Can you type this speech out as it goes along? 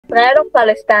Israel or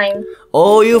Palestine?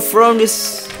 Oh, you from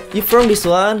this? You from this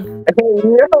one?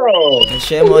 No.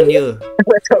 Shame on you.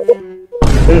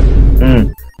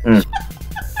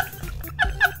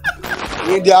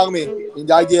 In the army, in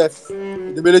the IDF,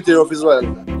 in the military of Israel.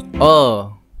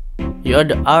 Oh, you are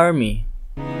the army.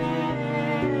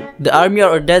 The army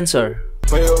or a dancer?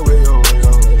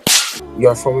 You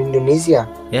are from Indonesia?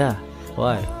 Yeah.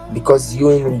 Why? Because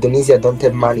you in Indonesia don't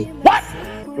have money.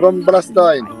 From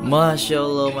Palestine.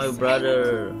 MashaAllah, my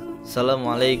brother.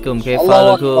 Assalamualaikum.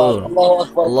 Allahu Kaifalukum? Akbar, Allahu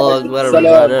Akbar. Allah Akbar, my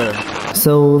Salam. brother.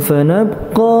 سوف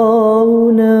نبقى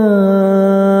هنا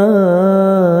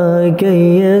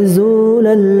كي يزول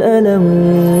الألم.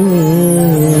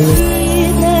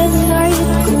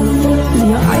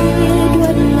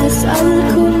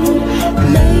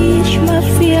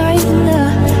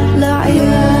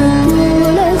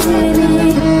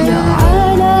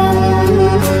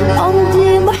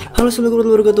 Assalamualaikum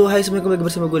warahmatullahi wabarakatuh. Hai semuanya, kembali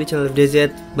bersama gue di channel Alif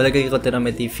Dz. Balik lagi ke konten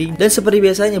Ome TV. Dan seperti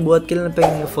biasanya, buat kalian yang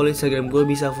pengen follow Instagram gue,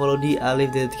 bisa follow di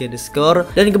Alif Dz_.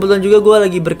 Dan kebetulan juga gue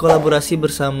lagi berkolaborasi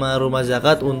bersama Rumah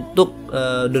Zakat untuk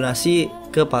donasi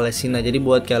ke Palestina. Jadi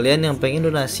buat kalian yang pengen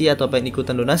donasi atau pengen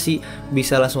ikutan donasi,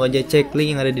 bisa langsung aja cek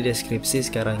link yang ada di deskripsi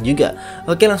sekarang juga.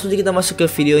 Oke, langsung aja kita masuk ke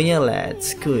videonya.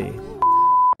 Let's go.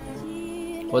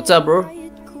 What's up, bro?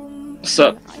 What's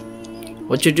up?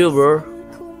 What you do, bro?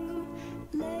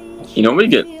 You know,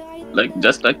 we get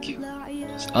just like you.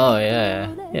 Oh yeah,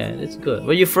 that's good.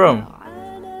 Where you from?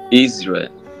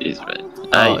 Israel.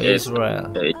 Oh,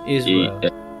 Israel.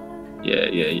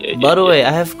 Yeah. By the way,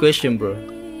 I have a question, bro.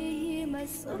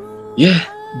 Yeah.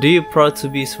 Do you proud to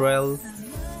be Israel?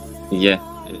 Yeah.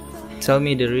 Tell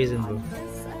me the reason, bro.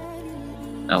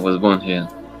 I was born here.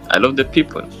 I love the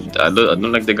people. I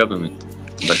don't like the government,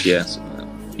 but yeah.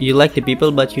 You like the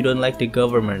people, but you don't like the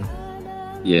government.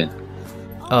 Yeah.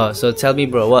 Oh, so tell me,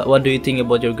 bro, what do you think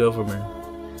about your government?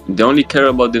 They only care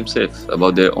about themselves,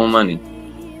 about their own money.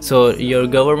 So your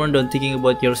government don't thinking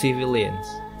about your civilians,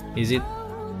 is it?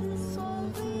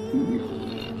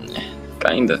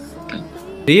 Kinda.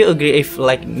 Do you agree if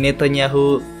like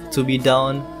Netanyahu to be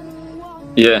down?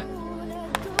 Yeah.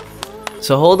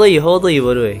 So how old are you, by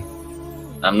the way?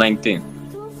 I'm 19.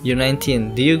 You're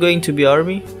 19. Do you going to be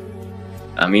army?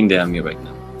 I'm in the army right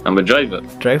now. I'm a driver.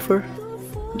 Driver?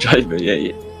 Driver,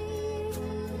 yeah.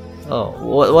 Oh,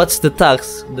 what's the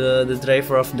tax? The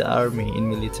driver of the army in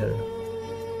military?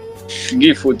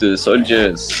 Give food to the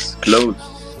soldiers, clothes.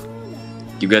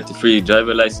 You get the free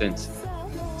driver license,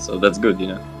 so that's good,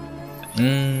 you know.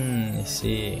 I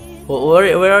see.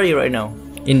 Where are you right now?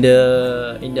 In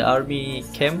the army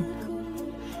camp?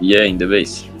 Yeah, in the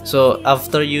base. So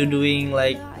after you doing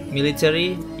like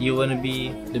military, you wanna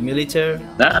be the military?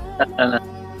 Nah.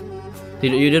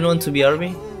 You don't want to be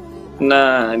army?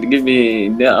 Nah, give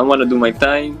me. I wanna do my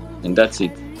time, and that's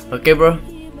it. Okay, bro.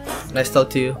 Nice talk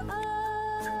to you.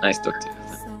 Nice talk to you.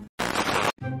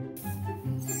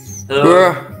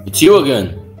 Hello, it's you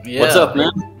again. Yeah. What's up, man?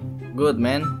 Good,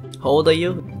 man. How old are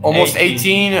you? Almost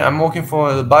 18. I'm working for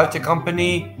a biotech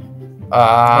company.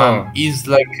 He's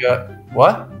like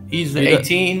what? He's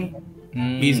 18.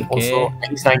 He's also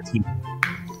 19.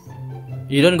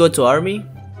 You don't go to army?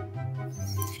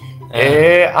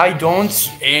 I don't,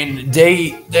 and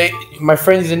my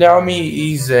friend is in the army.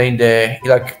 He's in the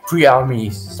like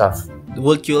pre-army stuff.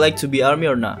 Would you like to be army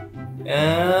or not?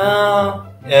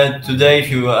 Today, if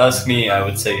you ask me, I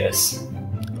would say yes.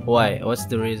 Why? What's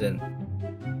the reason?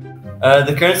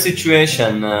 The current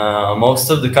situation,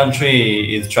 most of the country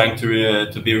is trying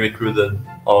to be recruited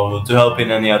or to help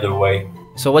in any other way.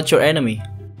 So what's your enemy?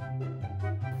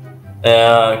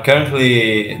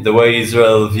 Currently, the way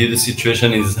Israel view the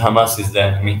situation is Hamas is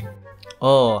the enemy.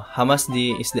 Oh, Hamas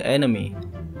is the enemy.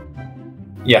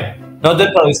 Yeah, not the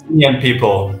Palestinian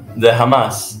people, the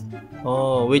Hamas.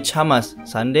 Oh, which Hamas?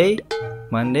 Sunday?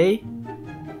 Monday?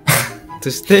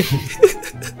 Tuesday?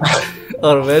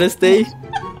 Or Wednesday?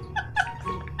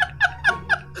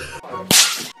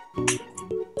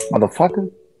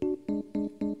 Motherfucker.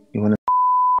 You wanna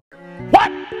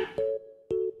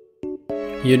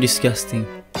You're disgusting.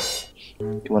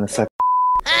 you wanna suck?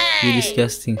 You're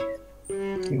disgusting.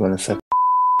 You wanna suck?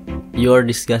 You're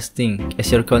disgusting.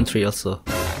 As your country also.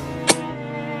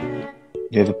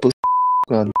 You have a pussy.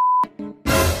 God.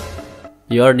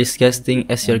 You're disgusting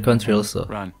as your country also.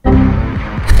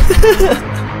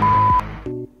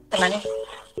 Hello.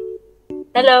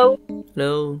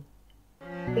 Hello.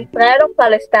 Israel or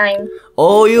Palestine?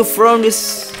 Oh, you from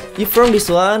this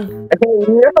one?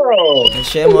 No.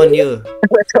 Shame on you.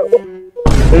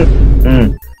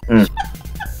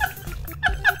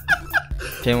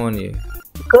 Shame on you.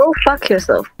 Go fuck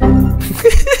yourself.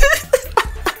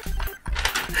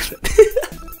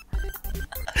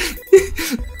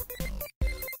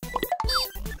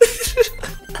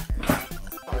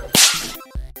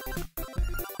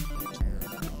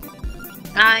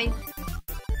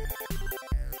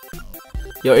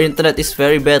 Your internet is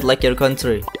very bad like your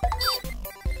country.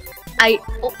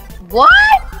 What?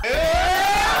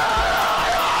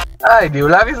 Hi, do you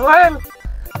love Israel?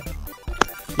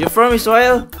 You from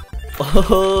Israel?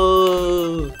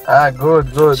 Oh.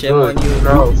 Good. Shame on you.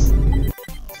 Gross.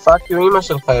 Fuck you, אמא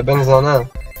שלך, יא בן זונה.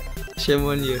 Shame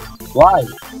on you. Why?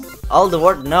 All the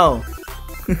world no.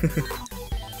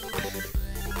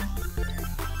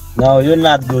 No, you're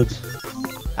not good.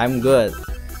 I'm good.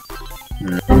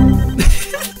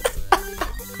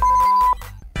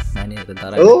 Mana ya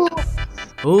tentara?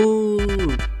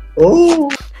 Oh.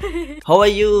 How are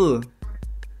you?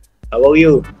 How are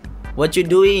you? What you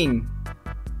doing?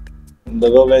 Wait.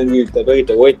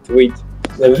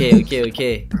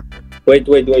 Okay. Wait.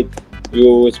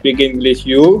 You speak English,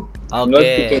 you? Not speak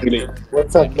Okay. English.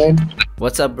 What's up, man?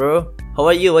 What's up, bro? How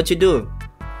are you? What you do?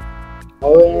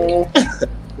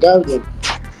 Garden.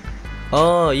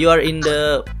 Oh, you are in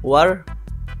the war?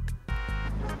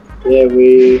 Yeah,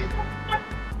 we...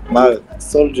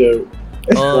 soldier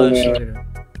Oh, sure.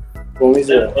 from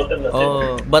Israel.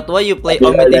 Oh, but why you play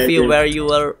Ome TV where you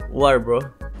are war, bro?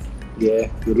 Yeah,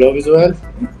 you love Israel?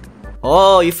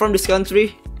 Oh, you from this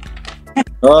country?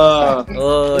 Oh,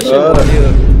 Oh, shame on you.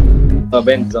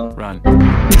 Benzo. Run.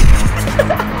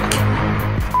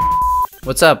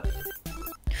 What's up?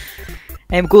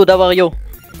 I'm good, how are you?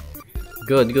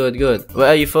 Good. Where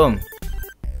are you from?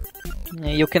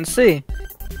 You can see.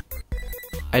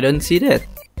 I don't see that.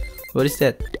 What is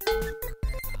that?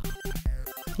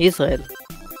 Israel.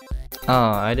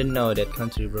 Oh, I don't know that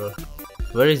country, bro.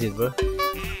 Where is it, bro?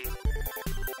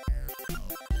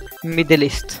 Middle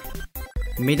East.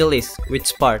 Middle East.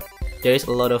 Which part? There is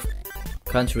a lot of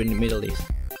country in the Middle East.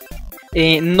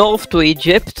 North to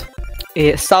Egypt.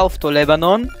 South to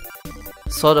Lebanon.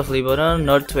 South of Lebanon,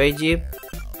 north to Egypt.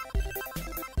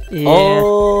 Yeah.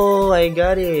 Oh, I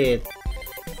got it.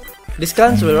 This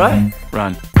country, right?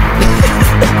 Run.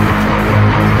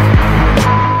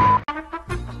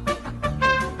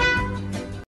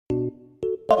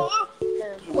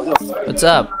 What's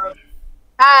up?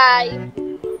 Hi.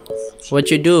 What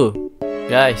you do,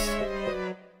 guys?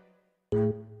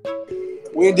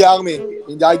 We in the army,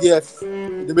 in the IDF,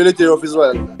 in the military of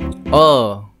Israel.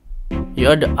 Oh, you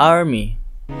are the army.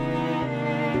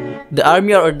 The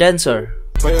army or dancer?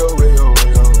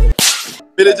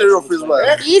 Military of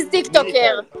Israel. He's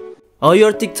TikToker. Oh,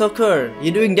 you're TikToker.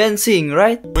 You're doing dancing,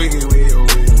 right?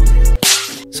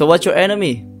 So what's your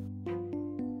enemy?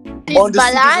 On the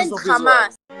Hezbollah and citizens of Israel.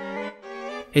 Hamas.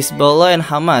 Hezbollah and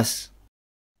Hamas.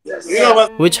 Yes. You know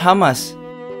what? Which Hamas?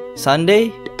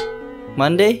 Sunday?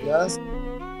 Monday? Yes.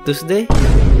 Tuesday?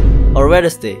 Or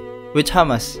Wednesday? Which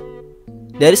Hamas?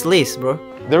 There is list, bro.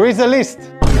 There is a list.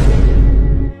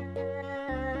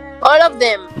 All of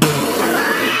them.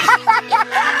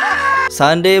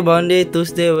 Sunday, Monday,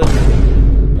 Tuesday.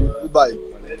 Goodbye.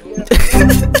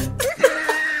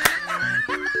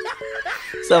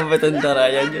 Sampai tentara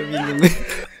aja bingung.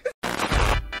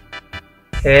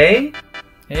 Hey,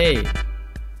 Hey,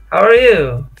 how are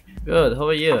you? good. How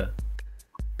are you?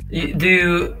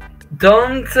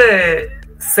 Don't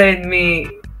send me,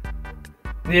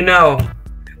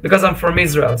 because I'm from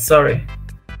Israel, sorry.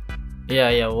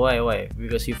 Yeah. Why?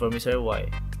 Because you from Israel. Why?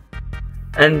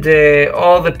 And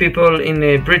all the people in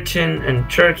Britain and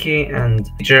Turkey and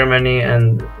Germany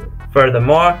and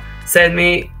furthermore send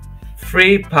me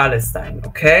free Palestine,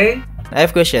 okay? I have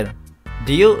a question.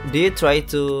 Do you try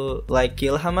to like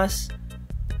kill Hamas?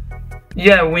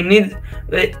 Yeah, we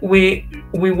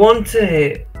want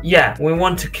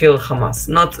to kill Hamas,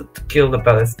 not to kill the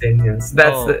Palestinians.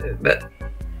 That's Oh.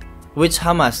 Which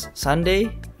Hamas? Sunday,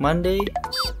 Monday,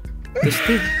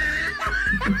 Tuesday,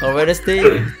 or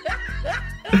Wednesday?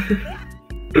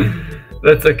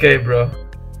 That's okay, bro.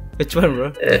 Which one,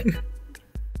 bro?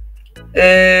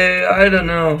 I don't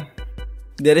know.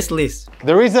 There is list.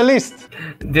 There is a list.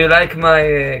 Do you like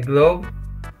my globe?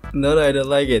 No, I don't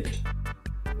like it.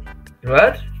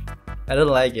 What? I don't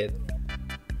like it.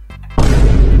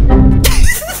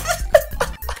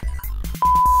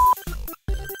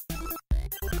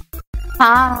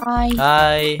 Hi,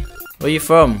 Hi. Where you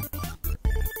from?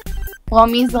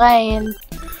 from Israel.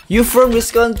 You from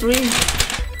this country?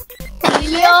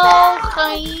 Yo,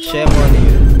 Chaim. Shame on you.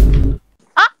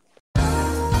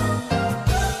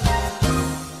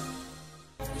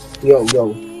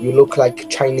 Yo, you look like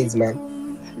Chinese man.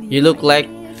 You look like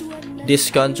this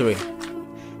country.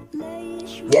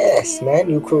 Yes, man,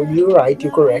 you're right,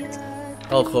 you're correct.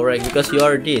 Oh, correct. Because you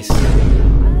are this.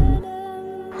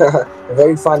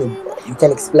 Very funny. You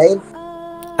can explain?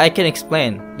 I can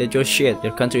explain that your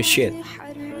country is shit.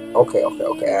 Okay,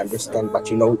 I understand. But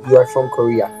you are from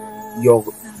Korea. Your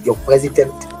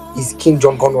president is Kim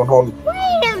Jong-un.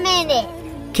 Wait a minute.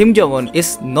 Kim Jong-un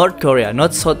is North Korea,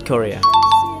 not South Korea.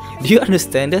 Do you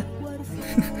understand that?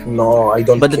 No, I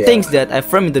don't But the care. things that I'm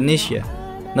from Indonesia,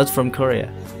 not from Korea.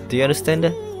 Do you understand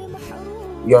that?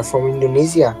 You are from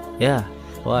Indonesia? Yeah.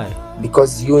 Why?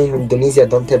 Because you in Indonesia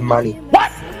don't have money.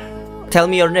 Tell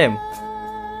me your name.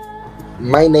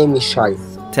 My name is Shai.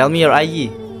 Tell me your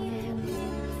ID.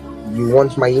 You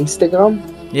want my Instagram?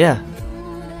 Yeah.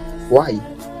 Why?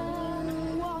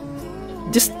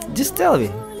 Just tell me.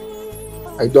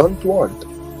 I don't want.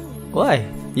 Why?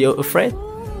 You afraid?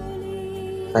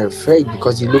 I'm afraid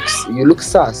because you look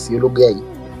sus, you look gay.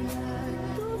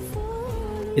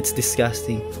 It's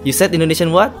disgusting. You said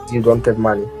Indonesian what? You don't have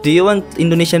money. Do you want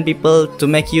Indonesian people to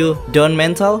make you down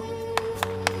mental?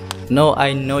 No,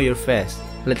 I know your face.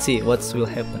 Let's see what will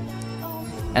happen.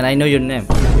 And I know your name.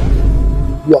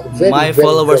 You are very, My very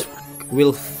followers good.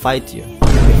 will fight you.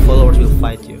 My followers will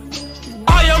fight you.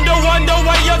 I am the one, the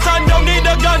way your son don't need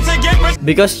a gun to get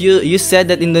Because you said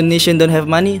that Indonesian don't have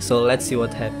money, so let's see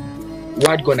what happens.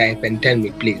 What gonna happen? Tell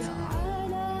me, please.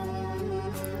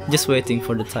 Just waiting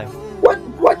for the time.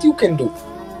 What you can do?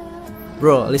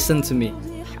 Bro, listen to me.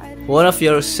 One of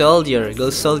your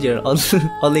girl soldier,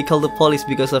 only called the police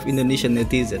because of Indonesian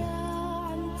netizen.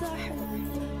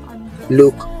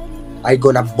 Look, I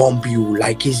gonna bomb you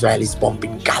like Israel is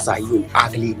bombing Gaza, you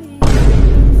ugly.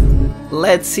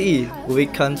 Let's see,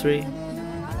 weak country.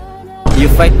 You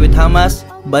fight with Hamas,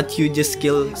 but you just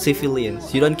kill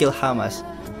civilians. You don't kill Hamas.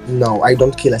 No, I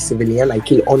don't kill a civilian, I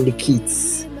kill only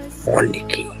kids. Only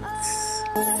kids.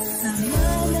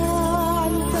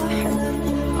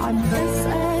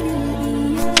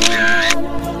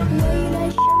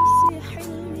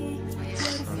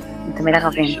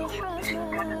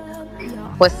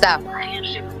 What's up?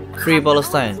 Free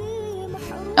Palestine.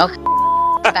 Okay.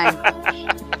 Fine.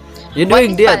 You're What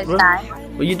doing is that, bro.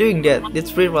 Palestine? What are you doing that?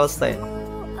 It's free Palestine.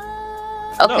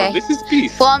 Okay. No, this is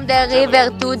peace. From the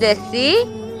river to the sea.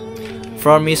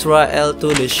 From Israel to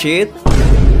the shit.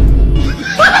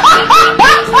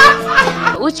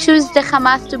 Who choose the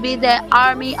Hamas to be the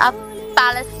army of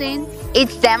Palestine?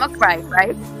 It's Democrat,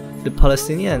 right? The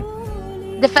Palestinian.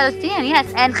 The Palestinian,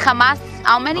 yes. And Hamas,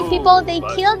 how many people they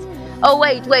killed? Oh,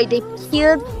 wait, they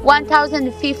killed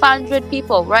 1,500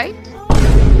 people, right?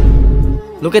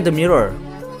 Look at the mirror.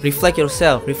 Reflect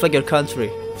yourself. Reflect your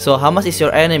country. So Hamas is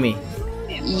your enemy.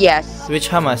 Yes. Which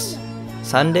Hamas?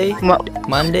 Sunday?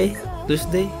 Monday?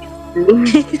 Tuesday?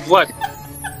 What?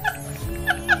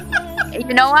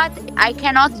 You know what? I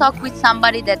cannot talk with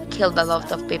somebody that killed a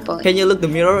lot of people. Can you look the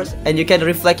mirrors and you can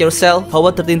reflect yourself? How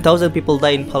about 13,000 people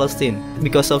die in Palestine?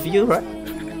 Because of you, right?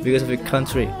 Because of your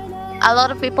country. A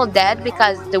lot of people dead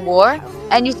because the war,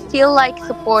 and you still like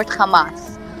support Hamas.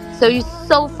 So you're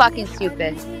so fucking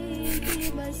stupid.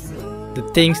 The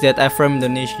things that are from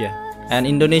Indonesia. And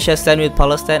Indonesia stand with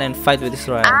Palestine and fight with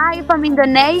Israel. Ah, you're from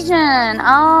Indonesian.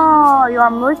 Oh, you are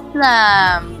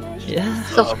Muslim. Yeah.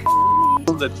 So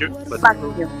That you, but fuck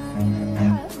you.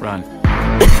 run.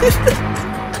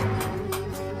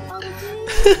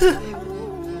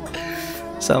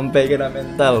 Sampai kena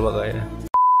mental pokoknya.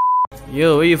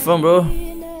 Yo, where you from, bro?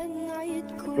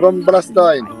 From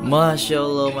Palestine. Masya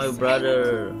Allah, my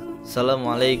brother.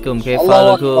 Assalamualaikum,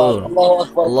 Allahu kaifalukum?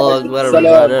 Akbar. Allah Akbar, my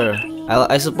Salam. brother.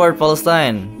 I support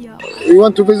Palestine. You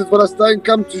want to visit Palestine?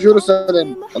 Come to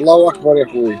Jerusalem. Allahu Akbar, ya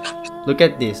akhui. Look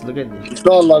at this, look at this.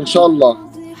 Inshallah, inshallah.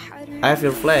 I have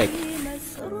your flag.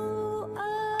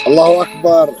 Allahu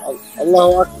Akbar.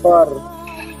 Allahu Akbar.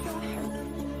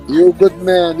 You good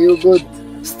man, you good.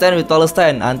 Stand with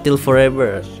Palestine until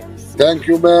forever. Thank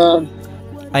you, man.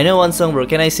 I know one song, bro.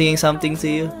 Can I sing something to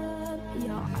you?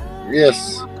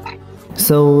 Yes.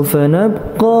 سوف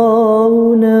نبقى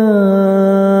هنا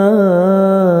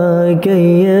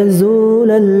كي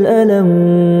يزول الألم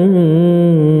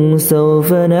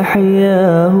سوف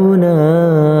نحيا هنا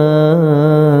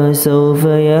سوف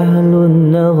يهلو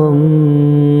النغم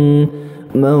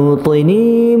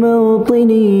موطني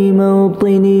موطني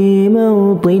موطني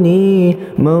موطني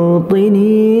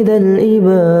موطني ذا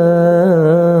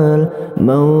الإبال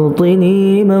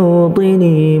موطني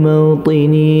موطني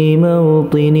موطني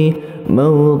موطني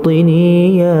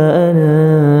موطني يا أنا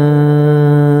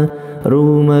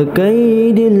رغم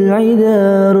كيد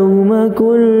العدا رغم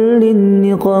كل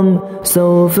النقم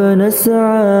سوف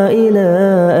نسعى إلى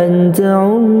أن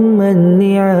تعم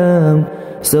النعم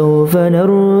سوف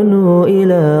نرنو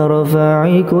إلى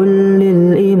رفع كل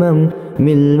الإمم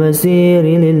من المسير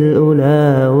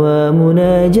للأولى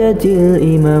ومناجاة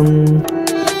الإمام.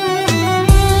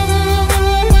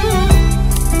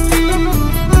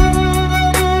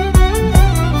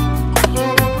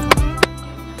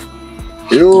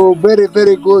 You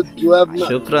very good. You have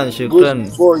شكرا good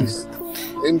voice.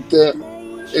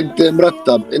 انت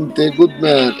مرتب. انت good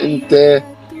man. انت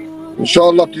ان شاء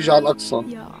الله بتيجي على الاقصى.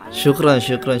 شكرا.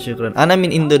 أنا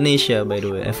من إندونيسيا by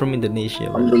the way. I'm from Indonesia.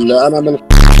 الحمد لله. انا من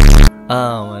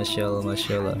ما شاء الله.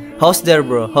 How's there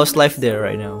bro? How's life there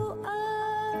right now?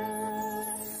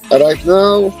 Right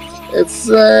now, it's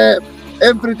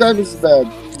every time it's bad,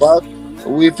 but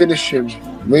we finish him.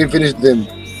 We finish them.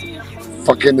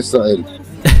 Fucking Israel.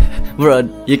 Bro,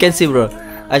 you can see bro.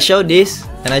 I show this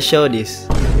and I show this.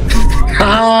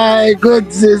 Hi,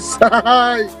 good sis.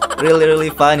 Hi. Really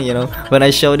funny, you know. When I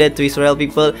show that to Israel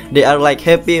people, they are like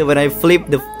happy. When I flip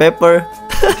the paper,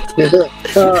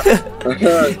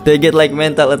 they get like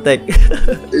mental attack.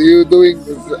 You doing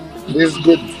this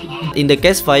good. In the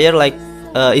case fire, like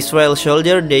Israel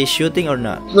soldier, they shooting or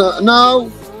not?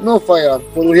 No fire.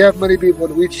 When we have many people,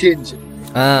 we change.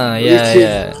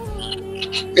 Yeah.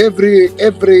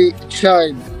 Every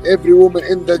child, every woman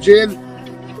in the jail,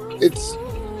 it's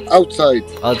outside.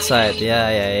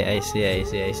 Yeah. I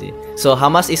see. So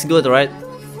Hamas is good, right?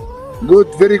 Good,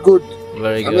 very good.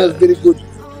 Very good. Hamas very good.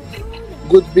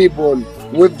 Good people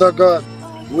with the God.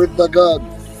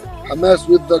 Hamas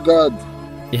with the God.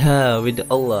 Yeah, with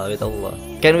Allah.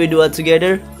 Can we do it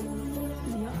together?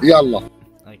 Yallah.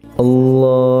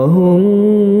 اللهم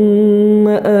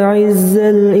أعز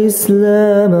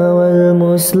الإسلام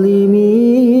والمسلمين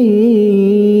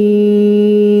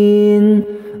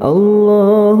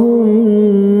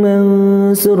اللهم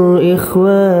انصر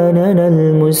إخواننا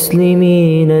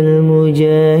المسلمين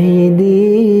المجاهدين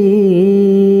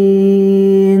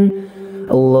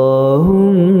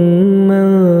اللهم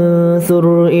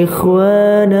انصر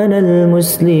إخواننا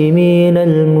المسلمين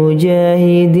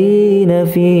المجاهدين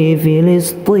في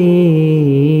فلسطين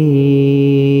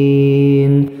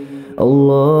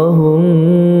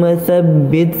اللهم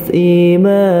ثبت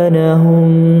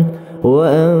إيمانهم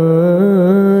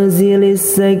وأنزل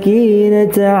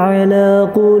السكينة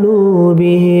على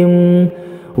قلوبهم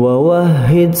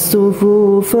ووهد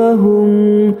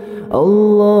صفوفهم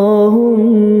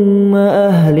اللهم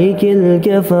أهلك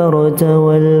الكفرة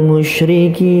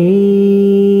والمشركين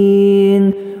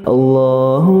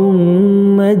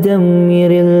اللهم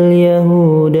دمر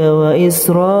اليهود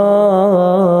وإسرائيل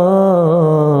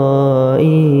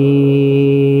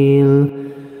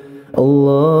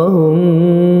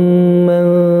اللهم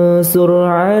انصر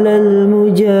على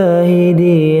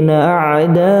المجاهدين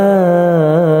أعداء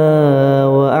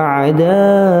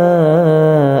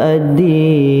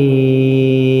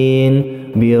الدين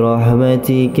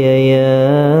برحمتك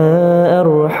يا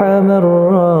أرحم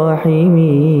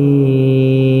الراحمين.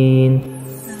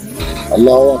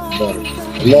 Allahu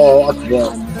Akbar.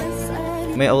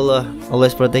 May Allah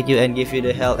always protect you and give you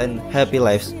the health and happy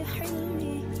lives.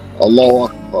 Allahu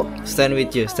Akbar. Stand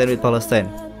with you, stand with Palestine.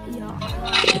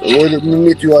 We'll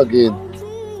meet you again.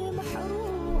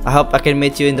 I hope I can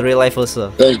meet you in the real life also.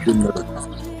 Thank you.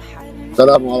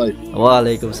 Assalamu alaikum. Wa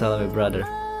alaikum salam, brother.